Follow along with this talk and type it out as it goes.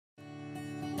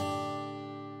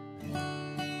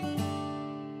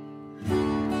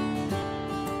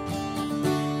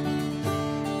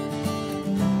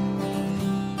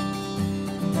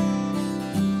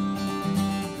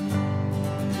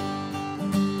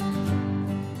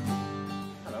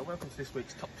this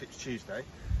week's Top Tips Tuesday,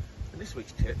 and this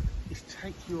week's tip is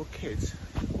take your kids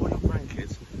or your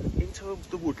grandkids into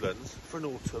the woodlands for an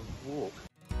autumn walk.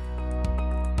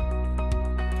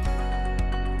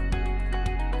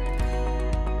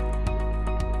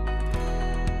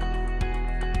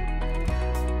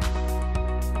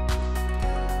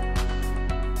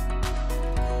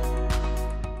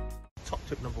 Top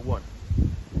tip number one.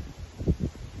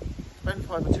 Spend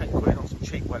 5 or 10 quid on some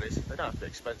cheap wellies. They don't have to be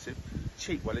expensive.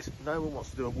 Cheap wellies. No one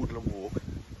wants to do a woodland walk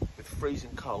with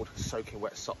freezing cold, soaking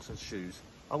wet socks and shoes.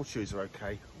 Old shoes are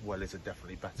okay, wellies are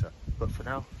definitely better. But for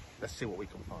now, let's see what we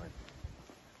can find.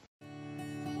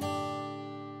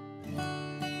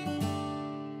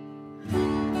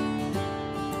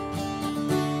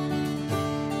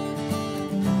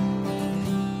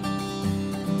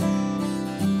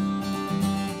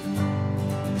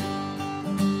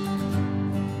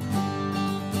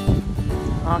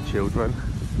 Our children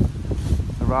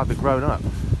are rather grown up,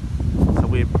 so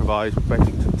we improvise with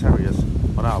Bedlington Terriers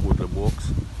on our woodland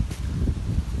walks.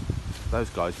 Those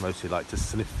guys mostly like to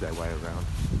sniff their way around.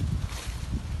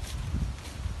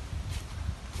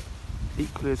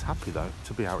 Equally as happy though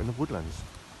to be out in the woodlands.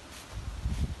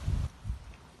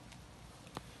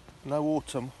 No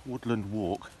autumn woodland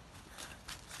walk,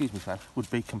 excuse me Fan, would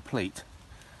be complete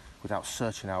without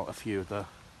searching out a few of the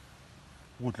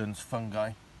woodlands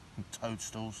fungi and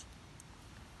toadstools.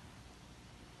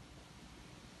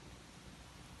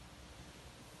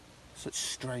 Such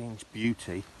strange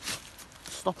beauty.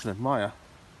 Stop and admire.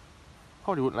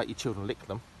 Probably wouldn't let your children lick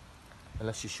them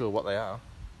unless you're sure what they are.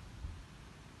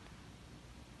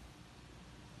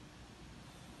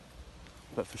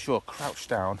 But for sure, crouch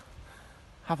down,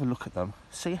 have a look at them,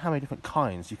 see how many different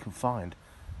kinds you can find.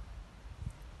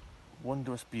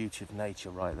 Wondrous beauty of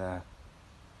nature right there.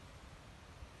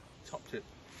 Top tip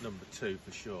number 2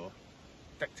 for sure.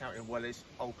 Decked out in wellies,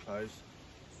 old clothes.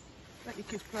 Let your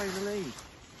kids play in the leaves.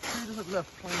 Who doesn't love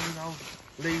playing in old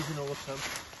leaves in autumn?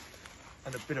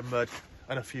 And a bit of mud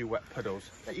and a few wet puddles.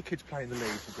 Let your kids play in the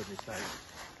leaves, for goodness sake.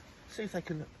 See if they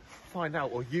can find out,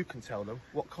 or you can tell them,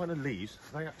 what kind of leaves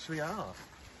they actually are.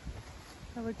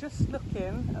 So we're just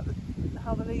looking at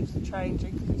how the leaves are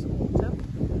changing because it's autumn.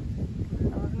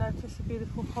 And I've noticed a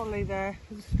beautiful holly there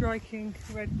with striking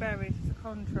red berries as a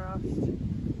contrast.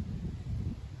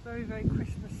 Very, very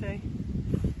Christmassy.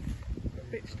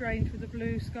 A bit strange with the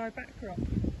blue sky backdrop.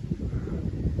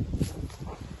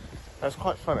 That's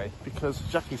quite funny because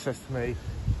Jackie says to me,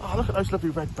 "Oh, look at those lovely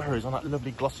red berries on that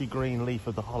lovely glossy green leaf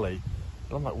of the holly."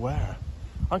 And I'm like, where?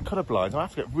 I'm colourblind. I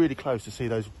have to get really close to see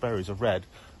those berries are red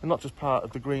and not just part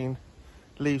of the green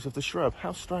leaves of the shrub.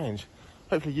 How strange.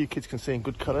 Hopefully you kids can see in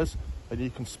good colours and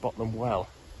you can spot them well.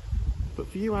 But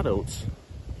for you adults,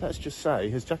 let's just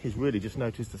say, as Jackie's really just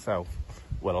noticed herself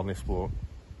well on this walk,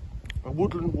 a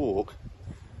woodland walk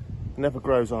never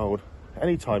grows old.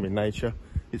 Any time in nature,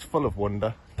 it's full of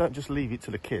wonder. Don't just leave it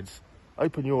to the kids.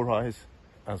 Open your eyes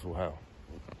as well.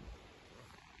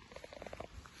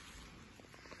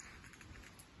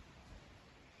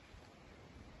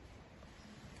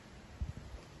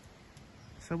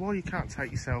 So while you can't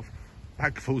take yourself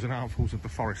bagfuls and armfuls of the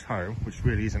forest home, which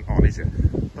really isn't on, is it?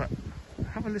 But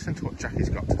have a listen to what Jackie's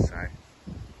got to say.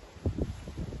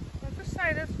 I'll just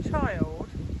say, as a child,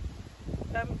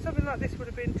 something like this would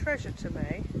have been treasure to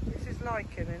me. This is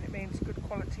lichen and it means good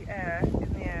quality air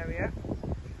in the area.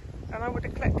 And I would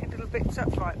have collected little bits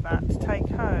up like that to take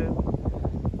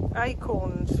home.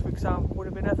 Acorns, for example, would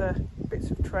have been other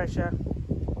bits of treasure.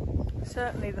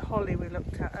 Certainly the holly we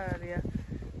looked at earlier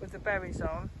with the berries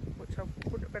on, which I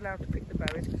wouldn't have been allowed to pick the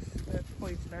berries because they're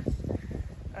poisonous.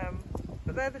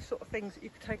 But they're the sort of things that you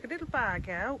could take a little bag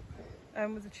out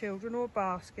with the children or a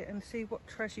basket and see what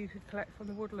treasure you could collect from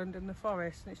the woodland and the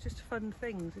forest. And it's just fun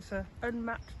things. It's an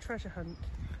unmapped treasure hunt.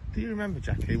 Do you remember,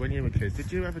 Jackie, when you were kids,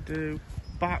 did you ever do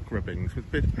bark rubbings with a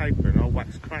bit of paper and old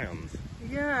wax crayons?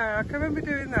 Yeah, I can remember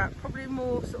doing that, probably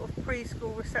more sort of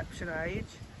preschool reception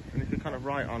age. And you could kind of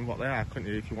write on what they are, couldn't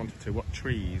you, if you wanted to, what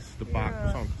trees the bark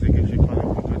was on, because it gives you kind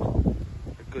of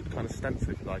a good kind of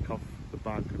stencil, if you like, off the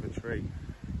bark of a tree.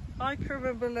 I can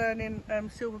remember learning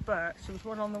silver birch. There was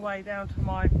one on the way down to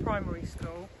my primary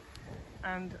school,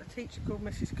 and a teacher called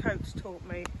Mrs. Coates taught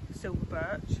me silver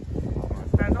birch.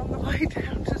 And on the way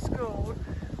down to school,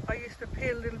 I used to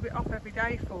peel a little bit off every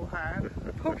day for her.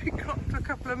 Probably got a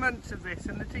couple of months of this,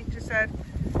 and the teacher said,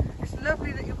 "It's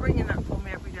lovely that you're bringing that for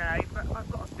me every day, but I've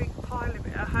got a big pile of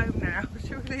it at home now.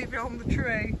 Should we leave it on the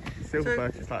tree?" Silver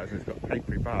birch is like, it's got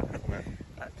papery bark, hasn't it?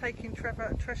 That's taking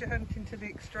treasure hunting to the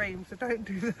extreme, so don't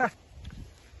do that.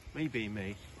 Me being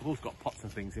me, I've always got pots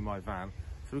and things in my van.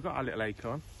 So we've got our little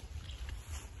acorn.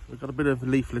 We've got a bit of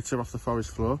leaf litter off the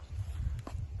forest floor.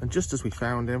 And just as we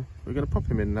found him, we're going to pop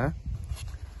him in there.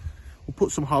 We'll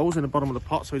put some holes in the bottom of the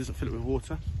pot so he doesn't fill it with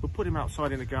water. We'll put him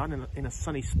outside in the garden in a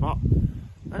sunny spot,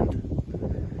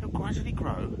 and he'll gradually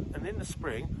grow. And in the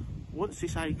spring, once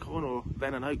this acorn or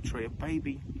then an oak tree, a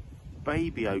baby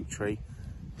oak tree,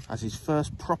 has his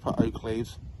first proper oak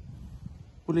leaves,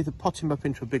 we'll either pot him up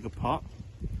into a bigger pot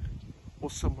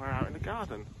or somewhere out in the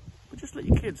garden. But just let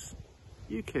you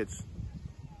kids,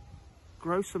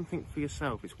 grow something for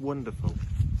yourself. It's wonderful.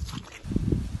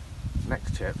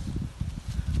 Next tip,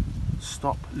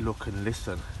 stop, look and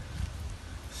listen.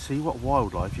 See what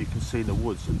wildlife you can see in the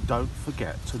woods, and don't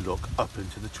forget to look up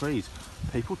into the trees.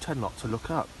 People tend not to look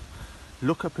up.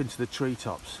 Look up into the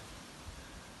treetops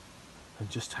and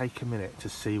just take a minute to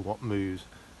see what moves.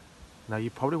 Now, you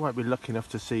probably won't be lucky enough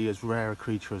to see as rare a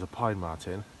creature as a pine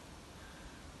marten,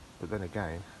 but then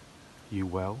again, you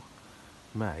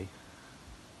may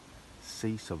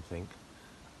see something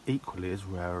equally as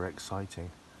rare or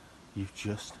exciting. You've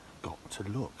just got to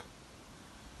look.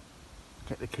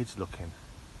 Get the kids looking.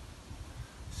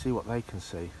 See what they can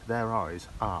see. Their eyes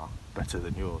are better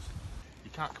than yours.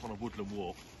 You can't come on a woodland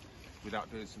walk without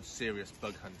doing some serious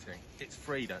bug hunting. It's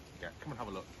free, don't forget. Come and have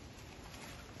a look.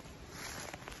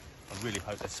 I really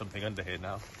hope there's something under here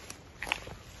now.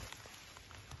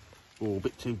 Oh, a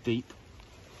bit too deep.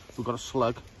 We've got a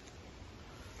slug.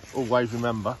 Always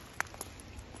remember,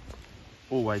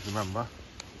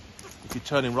 if you're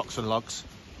turning rocks and logs,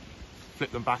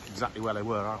 flip them back exactly where they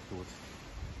were afterwards.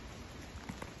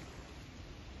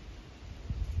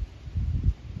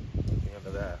 Nothing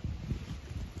under there.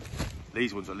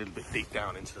 These ones are a little bit deep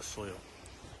down into the soil.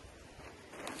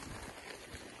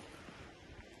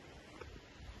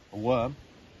 A worm,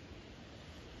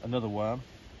 another worm.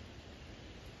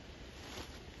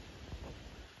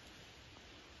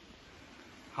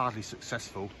 Hardly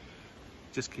successful.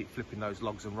 Just keep flipping those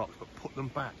logs and rocks, but put them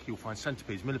back. You'll find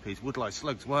centipedes, millipedes, woodlice,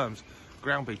 slugs, worms,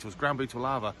 ground beetles, ground beetle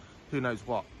larvae, who knows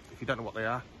what. If you don't know what they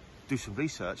are, do some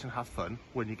research and have fun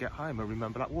when you get home, and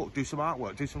remember that walk. Do some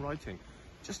artwork, do some writing.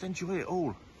 Just enjoy it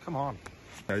all. Come on.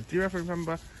 Do you ever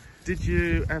remember, did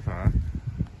you ever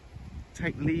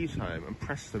take leaves home and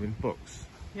press them in books?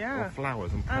 Yeah. Or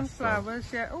flowers and press them? flowers,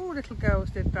 yeah. All little girls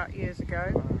did that years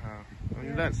ago. Wow. Well,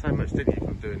 you learnt so much, didn't you,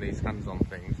 from doing these hands-on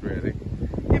things, really?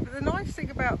 Yeah, but the nice thing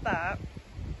about that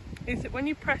is that when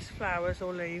you press flowers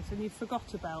or leaves and you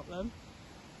forgot about them,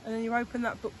 and then you open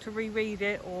that book to reread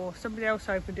it, or somebody else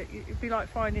opened it, it'd be like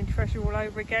finding treasure all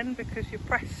over again, because you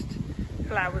pressed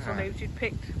flowers or leaves you'd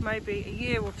picked maybe a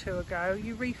year or two ago,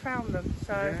 you refound them.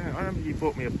 So yeah, I remember you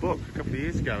bought me a book a couple of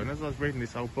years ago, and as I was reading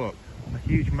this old book, a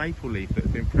huge maple leaf that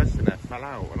had been pressed in there fell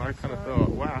out, and I kind of thought,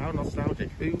 wow, how nostalgic.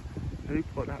 Who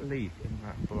put that leaf in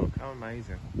that book? How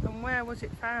amazing. And where was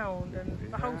it found, and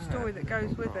the whole story that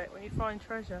goes with it when you find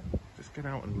treasure. Just get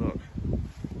out and look.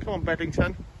 Come on,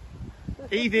 Beddington.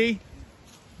 Edie,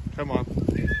 come on.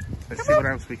 Let's see what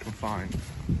else we can find.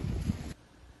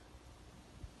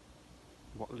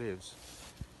 What lives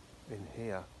in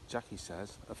here? Jackie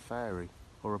says a fairy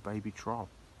or a baby troll.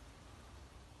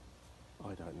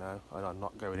 I don't know. I'm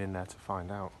not going in there to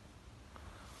find out.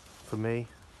 For me,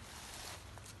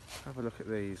 have a look at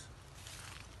these.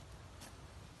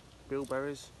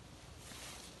 Bilberries,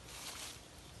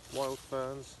 wild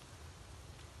ferns.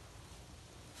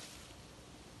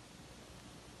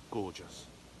 Gorgeous.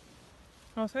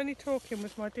 I was only talking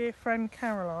with my dear friend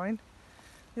Caroline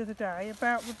the other day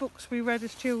about the books we read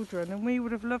as children, and we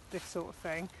would have loved this sort of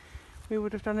thing. We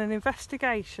would have done an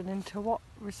investigation into what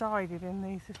resided in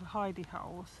these little hidey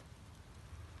holes.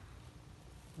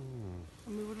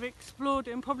 And we would have explored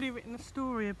it and probably written a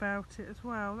story about it as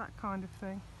well, that kind of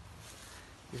thing.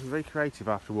 You can be very creative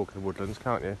after walking the woodlands,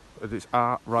 can't you? Whether it's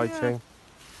art, writing,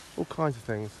 all kinds of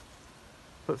things.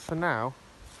 But for now,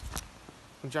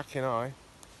 from Jackie and I,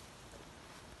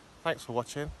 thanks for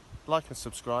watching. Like and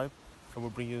subscribe, and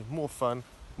we'll bring you more fun,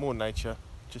 more nature,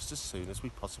 just as soon as we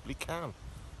possibly can.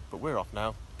 But we're off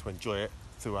now to enjoy it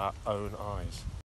through our own eyes.